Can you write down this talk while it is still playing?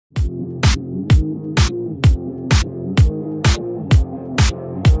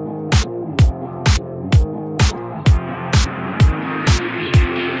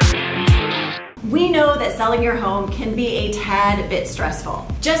selling your home can be a tad bit stressful.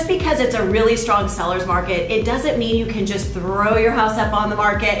 Just because it's a really strong seller's market, it doesn't mean you can just throw your house up on the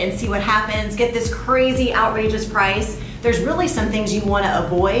market and see what happens, get this crazy, outrageous price. There's really some things you want to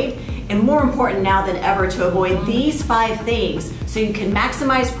avoid, and more important now than ever to avoid these 5 things so you can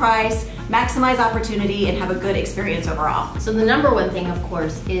maximize price, maximize opportunity, and have a good experience overall. So the number one thing, of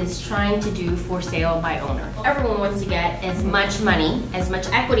course, is trying to do for sale by owner. Everyone wants to get as much money, as much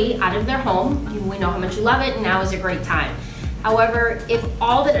equity out of their home. We know how much you love it, and now is a great time. However, if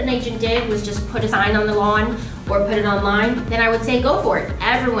all that an agent did was just put a sign on the lawn or put it online, then I would say go for it.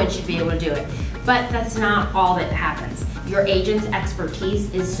 Everyone should be able to do it. But that's not all that happens. Your agent's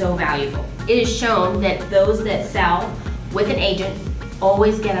expertise is so valuable. It is shown that those that sell with an agent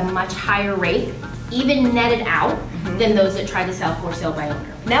always get a much higher rate, even netted out, than those that try to sell for sale by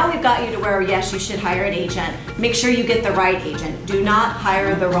owner. Now we've got you to where, yes, you should hire an agent. Make sure you get the right agent. Do not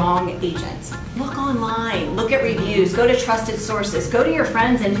hire the wrong agent. Look online, look at reviews, go to trusted sources, go to your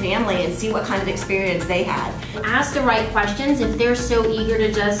friends and family and see what kind of experience they had. Ask the right questions. If they're so eager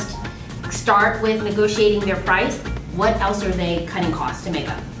to just start with negotiating their price, what else are they cutting costs to make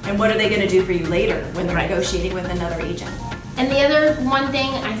up? And what are they going to do for you later when they're negotiating with another agent? And the other one thing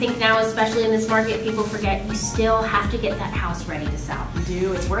I think now, especially in this market, people forget, you still have to get that house ready to sell. You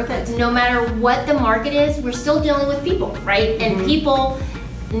do, it's worth it. No matter what the market is, we're still dealing with people, right? And people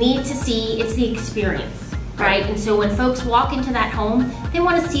need to see, it's the experience, right? And so when folks walk into that home, they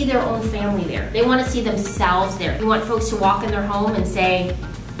want to see their own family there. They want to see themselves there. You want folks to walk in their home and say,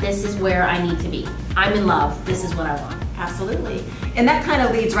 this is where I need to be. I'm in love, this is what I want. Absolutely. And that kind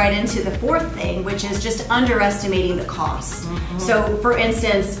of leads right into the 4th thing, which is just underestimating the cost. So for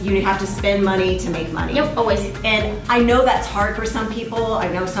instance, you have to spend money to make money. Yep, always. And I know that's hard for some people. I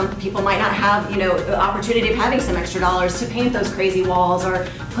know some people might not have, the opportunity of having some extra dollars to paint those crazy walls or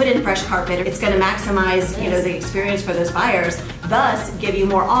put in fresh carpet. It's going to maximize, the experience for those buyers, thus give you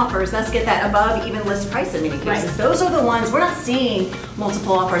more offers, thus get that above even list price in many cases. Right. Those are the ones, we're not seeing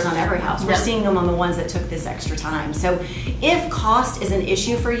multiple offers on every house. We're seeing them on the ones that took this extra time. So if cost is an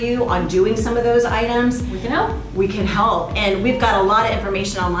issue for you on doing some of those items, we can help. We can help. And we've got a lot of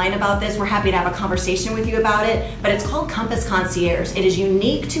information online about this. We're happy to have a conversation with you about it, but it's called Compass Concierge. It is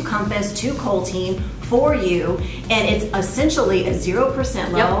unique to Compass, to Cole Team, for you, and it's essentially a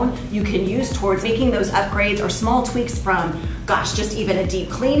 0% loan you can use towards making those upgrades or small tweaks from, gosh, just even a deep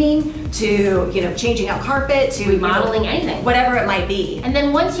cleaning to, changing out carpet to remodeling, anything. Whatever it might be. And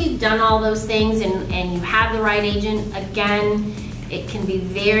then once you've done all those things and you have the right agent, again, it can be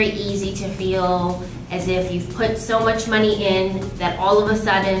very easy to feel as if you've put so much money in that all of a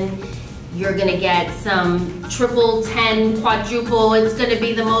sudden you're gonna get some triple, 10, quadruple, it's gonna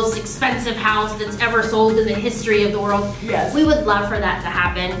be the most expensive house that's ever sold in the history of the world. Yes. We would love for that to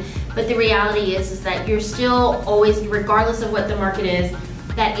happen, but the reality is that you're still always, regardless of what the market is,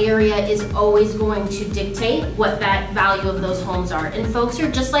 that area is always going to dictate what that value of those homes are. And folks are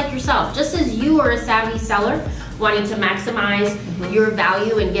just like yourself. Just as you are a savvy seller wanting to maximize your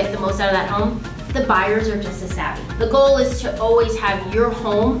value and get the most out of that home, the buyers are just as savvy. The goal is to always have your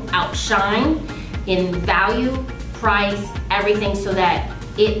home outshine in value, price, everything, so that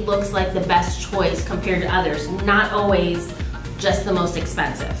it looks like the best choice compared to others, not always just the most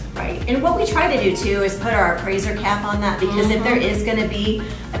expensive. Right, and what we try to do too is put our appraiser cap on that, because if there is going to be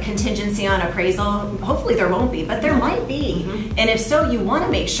a contingency on appraisal, hopefully there won't be, but there might be. And if so, you want to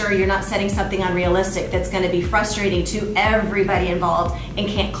make sure you're not setting something unrealistic that's going to be frustrating to everybody involved and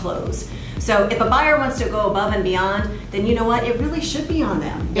can't close. So if a buyer wants to go above and beyond, then you know what? It really should be on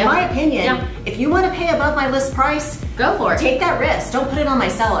them. In my opinion, if you want to pay above my list price, go for it. Take that risk. Don't put it on my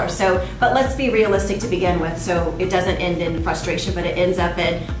seller. So, but let's be realistic to begin with, so it doesn't end in frustration, but it ends up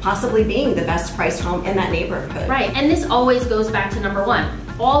in possibly being the best priced home in that neighborhood. Right, and this always goes back to number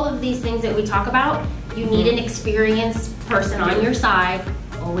 1. All of these things that we talk about, you need an experienced person on your side.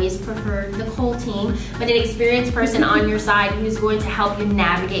 Always prefer the Cole Team, but an experienced person on your side who's going to help you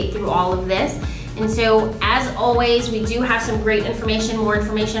navigate through all of this. And so, as always, we do have some great information, more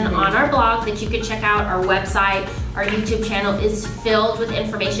information on our blog that you can check out. Our website, our YouTube channel is filled with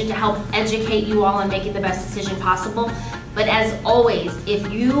information to help educate you all on making the best decision possible. But as always,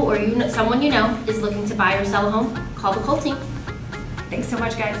 if you or someone you know is looking to buy or sell a home, call the Cole Team. Thanks so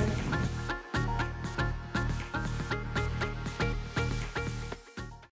much, guys.